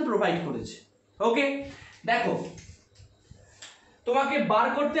ইনফরমেশন প্রোভাইড করেছে। ওকে, দেখো তোমাকে বার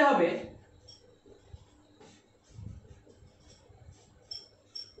করতে হবে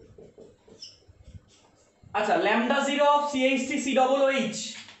আচ্ছা lambda zero of CH3COOH।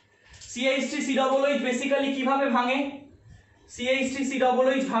 CH3COOH basically কিভাবে ভাঙে?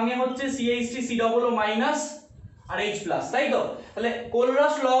 CH3COOH ভাঙে হচ্ছে CH3COO মাইনাস আর H প্লাস, তাই তো? তাহলে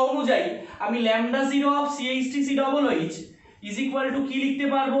কোলরাস ল অনুযায়ী আমি lambda zero of CH3COOH is equal to কি লিখতে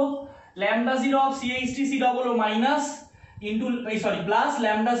পারবো? Lambda zero of CH3COO minus into plus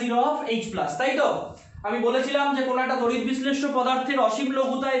lambda zero of H plus, তাই তো? আমি বলেছিলাম যে কোনো একটা তড়িৎ বিশ্লেষ্য পদার্থের অসীম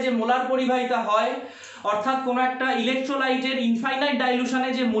লঘুতায় যে মোলার পরিবাহিতা হয়, অর্থাৎ কোনো একটা ইলেকট্রোলাইটের ইনফাইনাইট ডাইলুশনে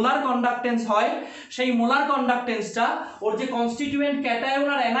যে মোলার কন্ডাক্টেন্স হয়, সেই মোলার কন্ডাক্টেন্সটা ওর যে কনস্টিটিউয়েন্ট ক্যাটায়ন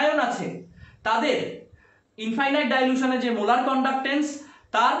আর অ্যানায়ন আছে তাদের ইনফাইনাইট ডাইলুশনে যে মোলার কন্ডাক্টেন্স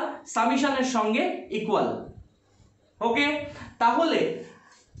তার সামিশনের সঙ্গে ইকুয়াল। ওকে, তাহলে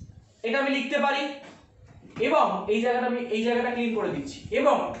এটা আমি লিখতে পারি এবং এই জায়গাটা ক্লিন করে দিচ্ছি,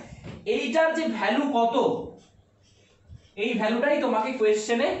 এবং এইটার যে ভ্যালু কত, এই ভ্যালুটাই তোমাকে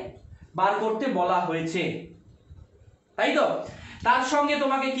কোয়েশ্চেনে বার করতে বলা হয়েছে, তাই তো? তার সঙ্গে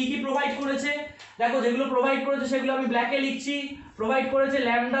তোমাকে কি কি প্রোভাইড করেছে দেখো, যেগুলো প্রোভাইড করেছে সেগুলো আমি ব্ল্যাকে লিখছি। প্রোভাইড করেছে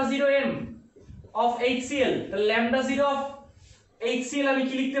lambda zero M of HCl, lambda zero of HCl আমি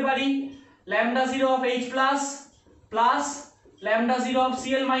কি লিখতে পারি? Lambda zero of H plus plus lambda zero of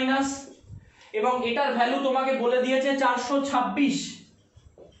Cl minus, এবং এটার ভ্যালু তোমাকে বলে দিয়েছে 426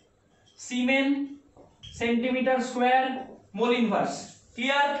 সিমেন centimetre square mole inverse.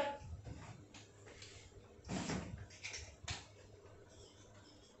 Clear?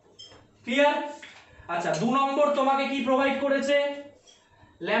 Clear? আচ্ছা, 2 নম্বর তোমাকে কি প্রোভাইড করেছে?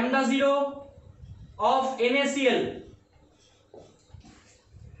 Lambda zero of NaCl।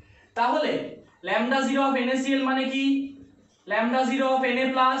 তাহলে ল্যামডা জিরো অফ NaCl মানে কি? Lambda zero of Na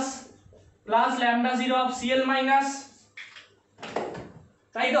plus plus lambda zero of Cl minus,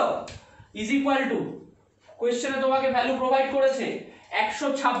 তাই তো? ইজ ইকুয়াল টু কোশ্চেনে তোমাকে ভ্যালু প্রোভাইড করেছে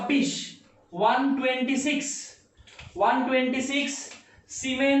 126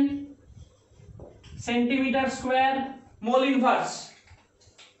 সিমেন সেন্টিমিটার স্কোয়ার মোল ইনভার্স।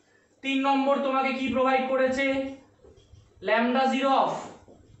 3 নম্বর তোমাকে কি প্রোভাইড করেছে? Lambda zero of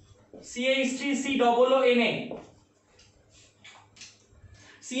CH3COONA।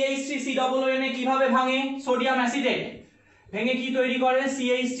 CH3COONA কিভাবে ভাঙে? সোডিয়াম অ্যাসিটেট ভেঙে কি তৈরি করে?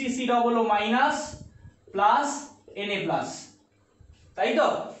 CH3COO minus plus Na plus, তাই তো?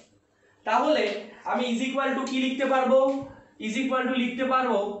 তাহলে আমি ইজ ইকুয়াল টু কি লিখতে পারবো? ইজ ইকুয়াল টু লিখতে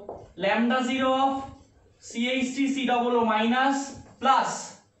পারবো lambda zero of CH3COO minus plus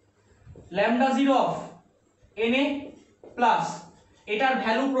lambda zero of Na plus. এটার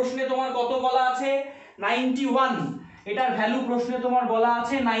ভ্যালু প্রশ্নে তোমার কত বলা আছে? 91। এটার ভ্যালু প্রশ্নে তোমার বলা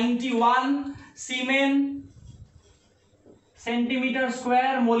আছে 91 সিমেন centimetre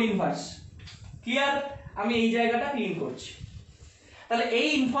square mole inverse. Clear? আমি এই জায়গাটা ক্লিন করছি। তাহলে এই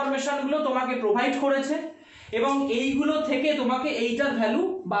ইনফরমেশনগুলো তোমাকে প্রোভাইড করেছে এবং এইগুলো থেকে তোমাকে এইটার ভ্যালু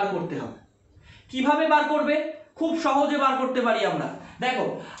বার করতে হবে। কিভাবে বার করবে? খুব সহজে বার করতে পারি আমরা। দেখো,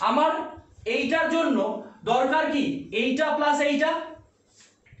 আমার এইটার জন্য দরকার কি? এইটা প্লাস এইটা,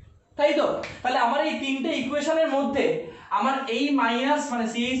 তাই তো? তাহলে আমার এই তিনটে ইকুয়েশনের মধ্যে আমার এই মাইনাস মানে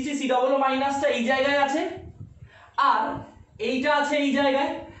CH3COO মাইনাসটা এই জায়গায় আছে আর এইটা আছে এই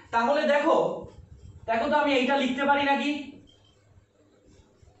জায়গায়। তাহলে দেখো তো আমি এইটা লিখতে পারি নাকি?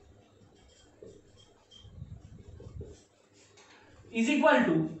 is equal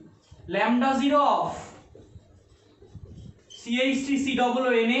to lambda 0 of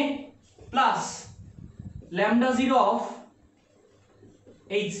CH3COONA plus lambda 0 of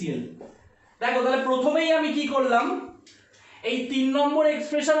HCl। দেখো, তাহলে প্রথমেই আমি কি করলাম? এই 3 নম্বর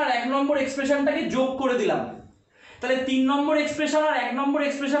এক্সপ্রেশন আর 1 নম্বর এক্সপ্রেশনটাকে যোগ করে দিলাম। তাহলে 3 নম্বর এক্সপ্রেশন আর 1 নম্বর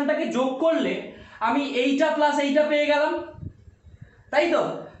এক্সপ্রেশনটাকে যোগ করলে আমি এইটা প্লাস এইটা পেয়ে গেলাম, তাই তো?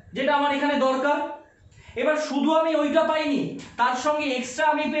 যেটা আমার এখানে দরকার। এবার শুধু আমি ওইটা পাইনি, তার সঙ্গে এক্সট্রা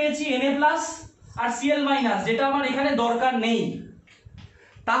আমি পেয়েছি Na প্লাস আর Cl মাইনাস, যেটা আমার এখানে দরকার নেই।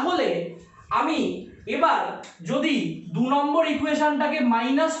 তাহলে আমি এবার যদি 2 নম্বর ইকুয়েশনটাকে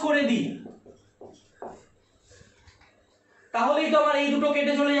মাইনাস করে দিই তাহলেই তো আমার এই দুটো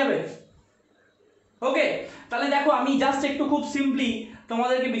কেটে চলে যাবে। ওকে, তাহলে দেখো আমি জাস্ট একটু খুব সিম্পলি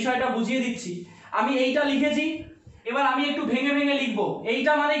তোমাদেরকে বিষয়টা বুঝিয়ে দিচ্ছি। আমি এইটা লিখেছি, এবার আমি একটু ভেঙে ভেঙে লিখবো।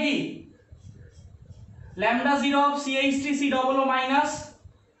 এইটা মানে কি? Lambda 0 of CH3COO minus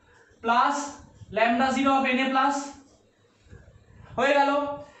plus lambda 0 of Na plus হয়ে গেল।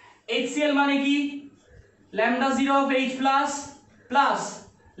 HCl মানে কি? Lambda 0 of H plus plus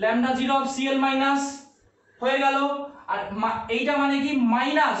lambda 0 of Cl minus হয়ে গেল। আর এইটা মানে কি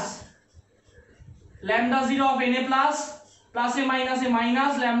minus lambda zero of Na plus প্লাসে মাইনাসে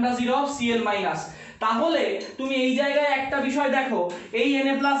minus lambda zero of Cl minus. তাহলে তুমি এই জায়গায় একটা বিষয় দেখো, এই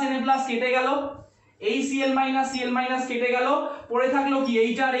Na প্লাস কেটে গেল, এই Cl মাইনাস কেটে গেল, পড়ে থাকলো কি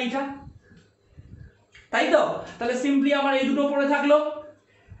এইটা আর এইটা, তাই তো? তাহলে সিম্পলি আমার এই দুটো পড়ে থাকলো।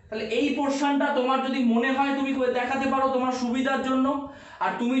 তাহলে এই পোরশনটা তোমার যদি মনে হয় তুমি দেখাতে পারো তোমার সুবিধার জন্য,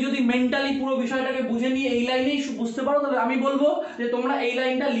 আর তুমি যদি মেন্টালি পুরো বিষয়টাকে বুঝে নিয়ে এই লাইনেই বুঝতে পারো, তাহলে আমি বলবো যে তোমরা এই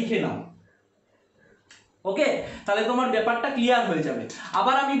লাইনটা লিখে নাও। ওকে, তাহলে তোমার ব্যাপারটা ক্লিয়ার হয়ে যাবে।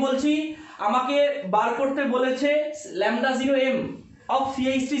 আবার আমি বলছি, আমাকে বার করতে বলেছে ল্যামডা 0m অফ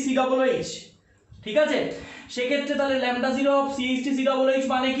CH3COOH, ঠিক আছে? সেক্ষেত্রে তাহলে ল্যামডা 0 অফ CH3COOH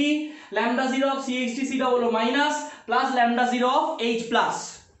মানে কি? Lambda 0 of CH3COO minus plus lambda 0 of H plus,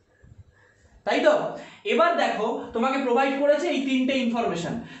 তাই তো? এবার দেখো তোমাকে প্রোভাইড করেছে এই তিনটে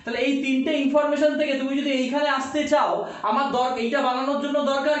ইনফরমেশন। তাহলে এই তিনটে ইনফরমেশন থেকে তুমি যদি এইখানে আসতে চাও, আমার এইটা বানানোর জন্য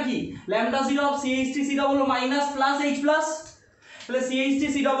দরকার কি? Lambda 0 of CH3COO minus plus H plus. তাহলে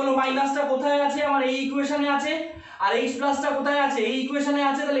CH3COO মাইনাসটা কোথায় আছে? আমার এই ইকুয়েশনে আছে। আর H প্লাসটা কোথায় আছে? এই ইকুয়েশনে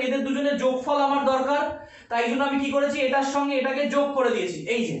আছে। তাহলে এদের দুজনের যোগফল আমার দরকার, তাই জন্য আমি কি করেছি, এটার সঙ্গে এটাকে যোগ করে দিয়েছি,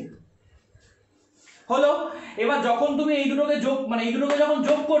 এই যে হলো। এবার যখন তুমি এই দুটোকে যোগ এই দুটোকে যখন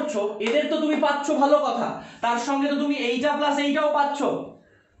যোগ করছো, এদের তো তুমি পাচ্ছ, ভালো কথা, তার সঙ্গে তো তুমি এইটা প্লাস এইটাও পাচ্ছ,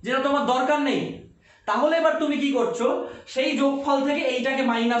 যেটা তোমার দরকার নেই। তাহলে এবার তুমি কি করছো, সেই যোগফল থেকে এইটাকে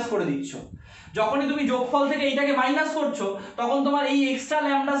মাইনাস করে দিচ্ছ। যখনই তুমি যোগফল থেকে এইটাকে মাইনাস করছো, তখন তোমার এই extra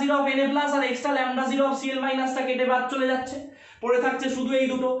lambda 0 of Na plus R extra lambda 0 of Cl মাইনাসটা কেটে বাদ চলে যাচ্ছে, পড়ে থাকছে শুধু এই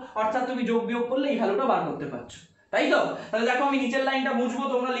দুটো। অর্থাৎ তুমি যোগ বিয়োগ করলে এই ভ্যালুটা বার করতে পারছো, তাই তো? তাহলে দেখো আমি নিচের লাইনটা মুছবো,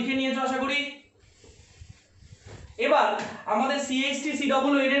 তোমরা লিখে নিয়েছো আশা করি। এবার আমাদের CH3COO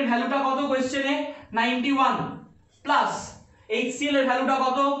এর ভ্যালুটা কত কোশ্চেনে? 91 প্লাস HCl এর ভ্যালুটা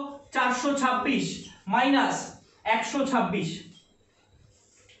কত? 426 মাইনাস 126।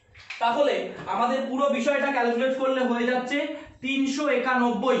 তাহলে আমাদের পুরো বিষয়টা ক্যালকুলেট করলে হয়ে যাচ্ছে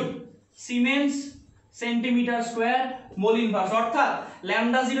 391 siemens centimetre square mole inverse. অর্থাৎ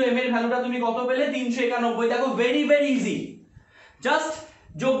ল্যামডা 0m এর ভ্যালুটা তুমি কত পেলে? 391। দেখো ভেরি ভেরি ইজি, জাস্ট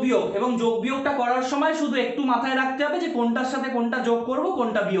যোগ বিয়োগ, এবং যোগ বিয়োগটা করার সময় শুধু একটু মাথায় রাখতে হবে যে কোনটার সাথে কোনটা যোগ করব,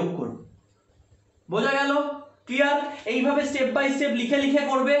 কোনটা বিয়োগ করব। বোঝা গেল? ক্লিয়ার? এইভাবে স্টেপ বাই স্টেপ লিখে লিখে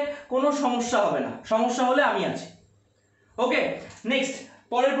করবে, কোনো সমস্যা হবে না। সমস্যা হলে আমি আছি। ওকে, নেক্সট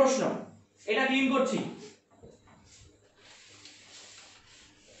পরের প্রশ্ন, এটা ক্লিন করছি।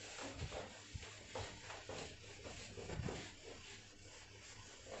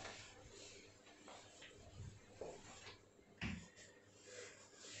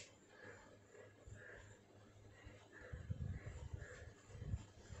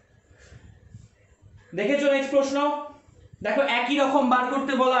 দেখেছো নেক্সট প্রশ্ন? দেখো একই রকম বার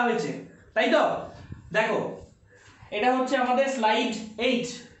করতে বলা হয়েছে, তাই তো? দেখো এটা হচ্ছে আমাদের স্লাইড 8।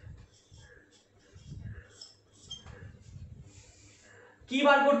 কি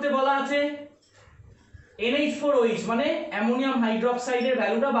বার করতে বলা আছে? NH4OH মানে অ্যামোনিয়াম হাইড্রোক্সাইডের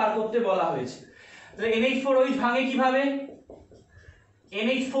ভ্যালুটা বার করতে বলা হয়েছে। তাহলে NH4OH ভাঙে কিভাবে?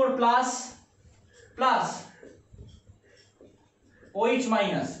 NH4 plus plus OH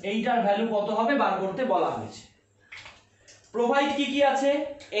minus, এইটার ভ্যালু কত হবে বার করতে বলা হয়েছে। প্রোভাইড কি কি আছে?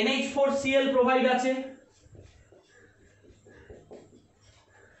 NH4Cl প্রোভাইড আছে,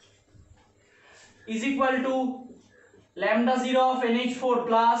 is equal to lambda 0 of NH4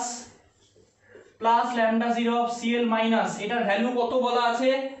 plus plus lambda 0 of Cl minus. এটার ভ্যালু কত বলা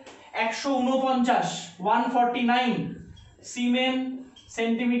আছে? 149 149 সিমেন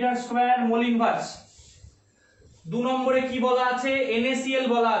সেন্টিমিটার স্কয়ার মোল ইনভার্স। 2 নম্বরে কি বলা আছে? NaCl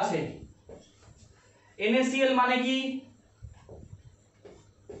বলা আছে। NaCl মানে কি?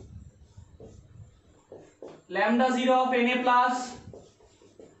 Lambda 0 of Na plus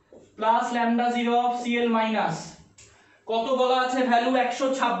plus lambda 0 of Cl minus. কত বলা আছে ভ্যালু?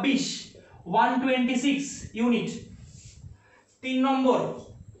 126 126 ইউনিট। 3 নম্বর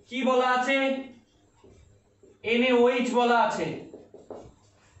কি বলা আছে? NaOH বলা আছে।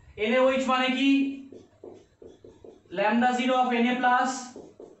 NaOH মানে কি? Lambda 0 of Na plus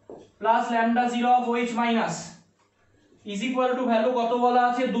plus lambda 0 of OH minus is equal to value কত বলা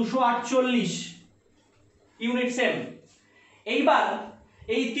আছে? 248 ইউনিট সেম। এইবার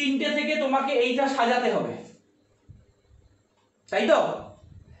এই তিনটে থেকে তোমাকে এইটা সাজাতে হবে, তাই তো?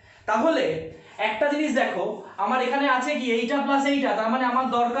 তাহলে একটা জিনিস দেখো, আমার এখানে আছে কি এইটা প্লাস এইটা, তার মানে আমার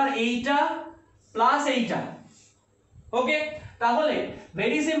দরকার এইটা প্লাস এইটা। ওকে, তাহলে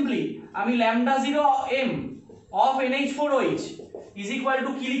ভেরি সিম্পলি আমি lambda 0m of NH4OH is equal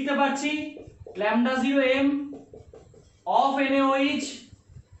to কি লিখতে পারছি? Lambda 0m of NaOH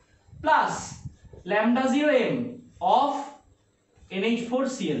plus lambda 0m of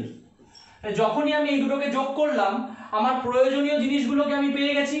NH4Cl। যখনই আমি এই দুটোকে যোগ করলাম আমার প্রয়োজনীয় জিনিসগুলোকে আমি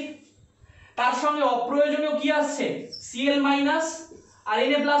পেয়ে গেছি, তার সঙ্গে অপ্রয়োজনীয় কি আসছে Cl মাইনাস, আর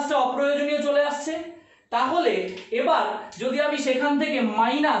Na প্লাসটা অপ্রয়োজনীয় চলে আসছে। তাহলে এবার যদি আমি সেখান থেকে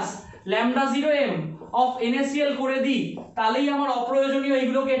মাইনাস λ0m অফ NaCl করে দিই তাহলেই আমার অপ্রয়োজনীয়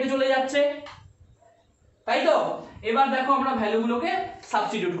এইগুলো কেটে চলে যাচ্ছে, তাই তো। এবার দেখো আমরা ভ্যালুগুলোকে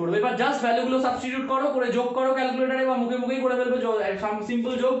সাবস্টিটিউট করব। এবার জাস্ট ভ্যালুগুলো সাবস্টিটিউট করো, করে যোগ করো ক্যালকুলেটরে বা মুখে মুখেই করে ফেলবে,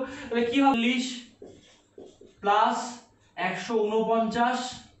 সিম্পল যোগ। তাহলে কি হবে 40 প্লাস 149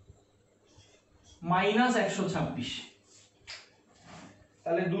 মাইনাস 126,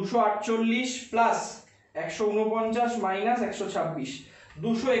 তাহলে 248 plus 149 minus 126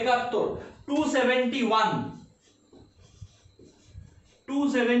 271,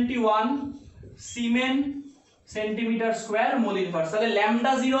 271 সিমেন centimetre square mole inverse. তাহলে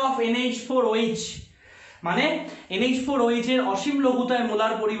λ0 অফ NH4OH মানে NH4OH এর অসীম লঘুতায়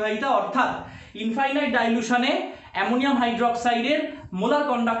মোলার পরিবাহিতা অর্থাৎ ইনফাইনাইট ডাইলুশনে অ্যামোনিয়াম হাইড্রোক্সাইডের মোলার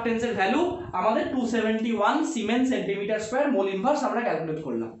কন্ডাক্টেন্সের ভ্যালু আমাদের 271 সিমেন সেন্টিমিটার স্কয়ার মোল ইনভার্স আমরা ক্যালকুলেট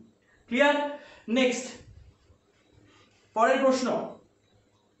করলাম। ক্লিয়ার? নেক্সট পরের প্রশ্ন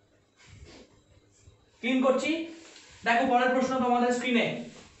ক্লিন করছি। দেখো পরের প্রশ্ন তোমাদের স্ক্রিনে।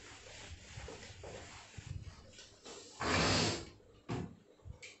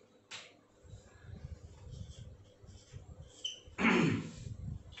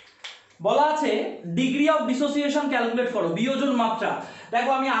 বলা আছে ডিগ্রি অফ ডিসোসিয়েশন ক্যালকুলেট করো, বিয়োজন মাত্রা।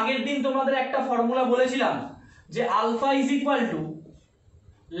 দেখো আমি আগের দিন তোমাদের একটা ফর্মুলা বলেছিলাম যে alpha is equal to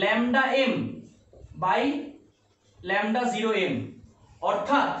lambda M by λ0m,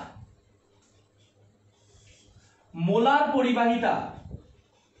 অর্থাৎ মোলার পরিবাহিতা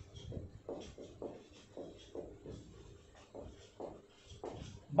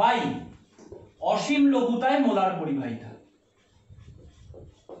বাই অসীম লঘুতায় মোলার পরিবাহিতা,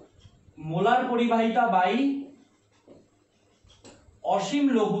 মোলার পরিবাহিতা বাই অসীম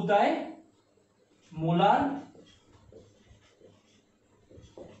লঘুতায় মোলার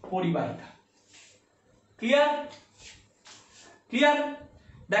পরিবাহিতা। ক্লিয়ার? ক্লিয়ার?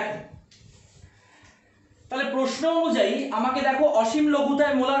 দেখো তাহলে প্রশ্ন অনুযায়ী আমাকে দেখো অসীম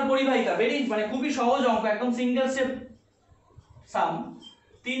লঘুতায় মোলার পরিবাহিতা, ভেরি মানে খুবই সহজ অঙ্ক, একদম সিঙ্গেল স্টেপ সাম।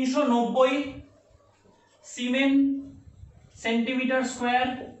 390 সিমেন সেন্টিমিটার স্কয়ার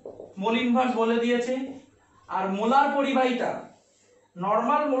মোল ইনভার্স বলে দিয়েছে, আর মোলার পরিবাহিতা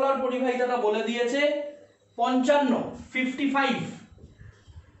নরমাল মোলার পরিবাহিতাটা বলে দিয়েছে 55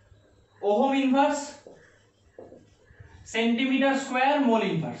 ohm inverse centimetre square mole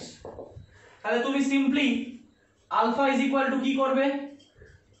inverse. তাহলে তুমি simply alpha is equal to কি করবে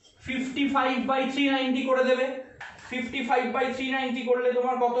 55/390 করে দেবে। 55/390 করলে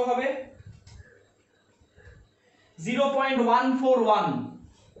তোমার কত হবে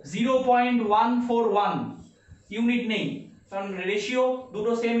 0.141 ইউনিট নেই, কারণ রেশিও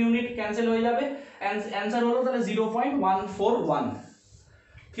দুটো সেম ইউনিট ক্যান্সেল হয়ে যাবে, অ্যান্সার হলো তাহলে 0.141।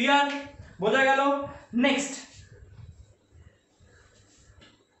 ক্লিয়ার? বোঝা গেল? নেক্সট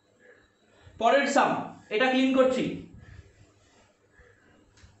পরের সাম, এটা ক্লিন করছি।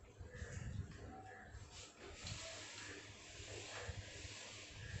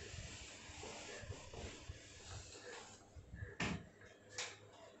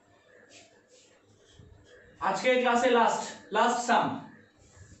 আজকের ক্লাসে লাস্ট সাম।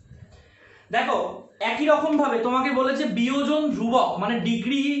 দেখো একই রকম ভাবে তোমাকে বলেছে বিয়োজন ধ্রুবক মানে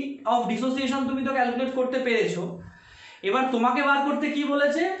ডিগ্রি অফ ডিসোসিয়েশন তুমি তো ক্যালকুলেট করতে পেরেছো, এবার তোমাকে বার করতে কি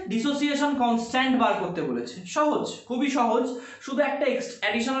বলেছে ডিসোসিয়েশন কনস্ট্যান্ট বার করতে বলেছে। সহজ, খুবই সহজ, শুধু একটা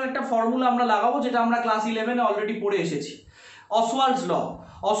অ্যাডিশনাল একটা ফর্মুলা আমরা লাগাবো যেটা আমরা ক্লাস 11-এ অলরেডি পড়ে এসেছি, অসওয়াল্ডস ল।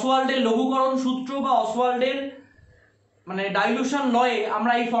 অসওয়াল্ডের লঘুকরণ সূত্র বা অসওয়াল্ডের মানে ডাইলুশন লয়ে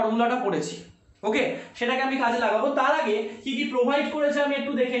আমরা এই ফর্মুলাটা পড়েছি। ওকে, সেটাকে আমি কাজে লাগাবো। তার আগে কি কি প্রোভাইড করেছে আমি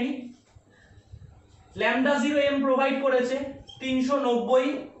একটু দেখে নিই। λ0m প্রোভাইড করেছে 390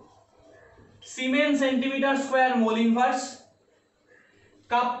 সিমেন centimetre square mole inverse.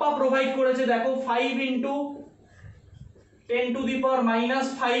 Kappa provide করেছে দেখো 5 ×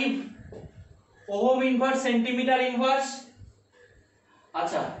 10⁻⁻5 ওহম ইনভার্স সেন্টিমিটার ইনভার্স।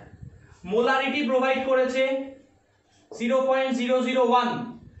 আচ্ছা, মোলারিটি প্রোভাইড করেছে 0.001।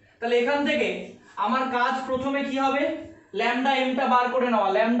 তাহলে এখান থেকে আমার কাজ প্রথমে কি হবে λm টা বার করে নেওয়া।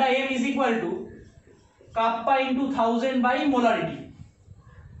 λm is equal to kappa into 1000 by molarity.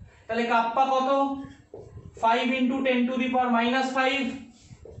 তাহলে কাপ্পা কত 5 × 10⁻⁻5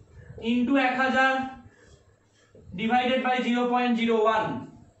 ইনটু 1000 ডিভাইডেড বাই 0.01,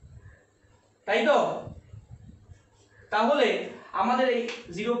 তাই তো। তাহলে আমাদের এই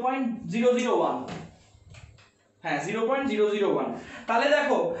 0.001 হ্যাঁ 0.001। তাহলে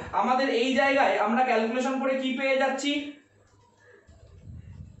দেখো আমাদের এই জায়গায় আমরা ক্যালকুলেশন করে কি পেয়ে যাচ্ছি,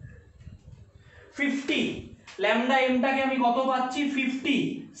 50 ল্যামডা এমটাকে আমি কত পাচ্ছি, 50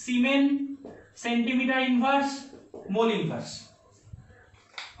 সিমেন সেন্টিমিটার ইনভার্স মোল ইনভার্স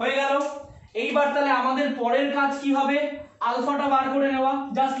হয়ে গেল। এইবার তাহলে আমাদের পরের কাজ কি হবে, আলফাটা বার করে নেওয়া,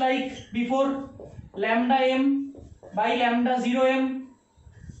 just like before, lambda M by lambda 0m,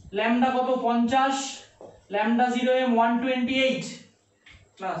 lambda কত 50, ল্যামডা 0m 128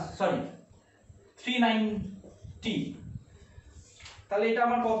 না সরি 390, তাহলে এটা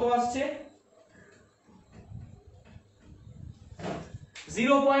আমার কত আসছে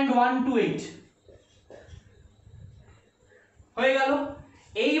 0.128 হয়ে গেল।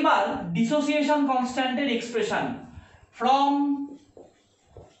 এইবার dissociation কনস্ট্যান্টের expression from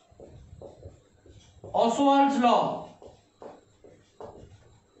Oswald's law,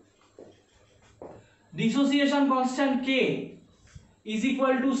 dissociation constant K is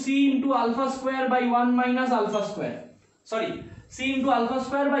equal to C into alpha square by 1 minus alpha square, sorry C into alpha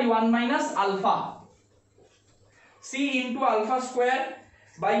square by 1 minus alpha, C into alpha square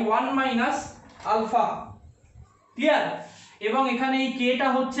by 1 minus alpha, clear. এবং এখানে এই K টা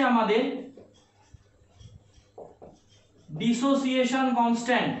হচ্ছে আমাদের dissociation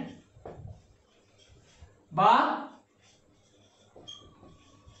constant বা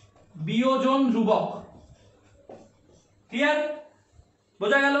বিয়োজন ধ্রুবক, clear,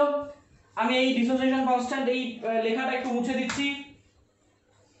 বোঝা গেল। আমি এই ডিসোসিয়েশন কনস্ট্যান্ট এই লেখাটা একটু মুছে দিচ্ছি।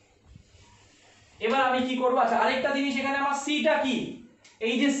 এবার আমি কি করব, আচ্ছা আরেকটা জিনিস, এখানে আমার সিটা কি,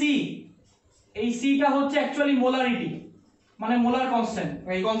 এই যে সি, এই সিটা হচ্ছে অ্যাকচুয়ালি মোলারিটি, মানে মোলার কনস্ট্যান্ট,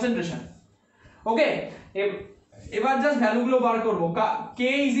 এই কনসেন্ট্রেশন। ওকে, এবার জাস্ট ভ্যালুগুলো বার করব। K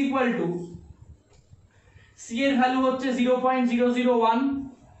is equal to, C এর ভ্যালু হচ্ছে 0.001,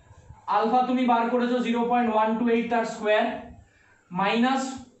 আলফা তুমি বার করেছো 0.128 তার স্কয়ার, মাইনাস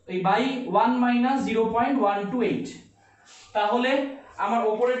এই বাই 1 মাইনাস 0.128, তাহলে আমার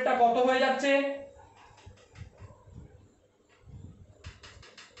উপরেরটা কত হয়ে যাচ্ছে,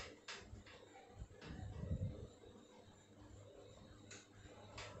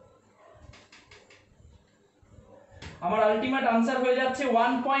 আমার আলটিমেট আনসার হয়ে যাচ্ছে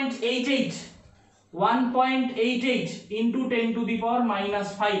 1.88 into 10 to the power minus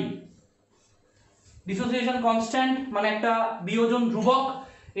 5। Dissociation constant মানে একটা বিয়োজন ধ্রুবক,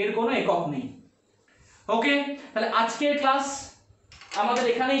 এর কোনো একক নেই। ওকে, তাহলে আজকের ক্লাস আমাদের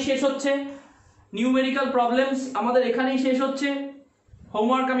এখানেই শেষ হচ্ছে, নিউমেরিক্যাল প্রবলেমস আমাদের এখানেই শেষ হচ্ছে,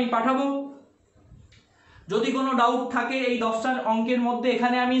 হোমওয়ার্ক আমি পাঠাবো। যদি কোনো ডাউট থাকে এই 10টা অঙ্কের মধ্যে,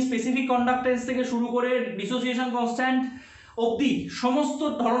 এখানে আমি স্পেসিফিক কন্ডাক্টেন্স থেকে শুরু করে ডিসোসিয়েশন কনস্ট্যান্ট অবধি সমস্ত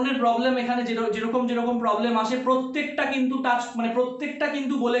ধরনের প্রবলেম, এখানে যেরকম যেরকম প্রবলেম আসে প্রত্যেকটা কিন্তু টাচ, মানে প্রত্যেকটা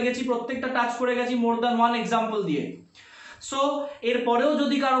কিন্তু বলে গেছি, প্রত্যেকটা টাচ করে গেছি মোর দ্যান ওয়ান এক্সাম্পল দিয়ে। সো এরপরেও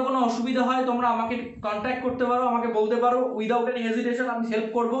যদি কারো কোনো অসুবিধা হয় তোমরা আমাকে কন্ট্যাক্ট করতে পারো, আমাকে বলতে পারো, উইদাউট এনি হেজিটেশন আমি হেল্প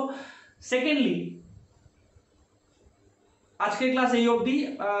করব। সেকেন্ডলি আজকের ক্লাস এই অবধি,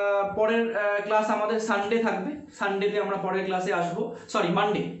 পরের ক্লাস আমাদের সানডে থাকবে, সানডেতে আমরা পরের ক্লাসে আসবো, সরি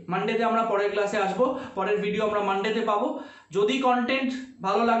মানডেতে আমরা পরের ক্লাসে আসবো, পরের ভিডিও আমরা মানডেতে পাবো। যদি কন্টেন্ট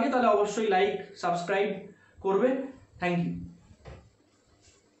ভালো লাগে তাহলে অবশ্যই লাইক সাবস্ক্রাইব করবে। Thank you.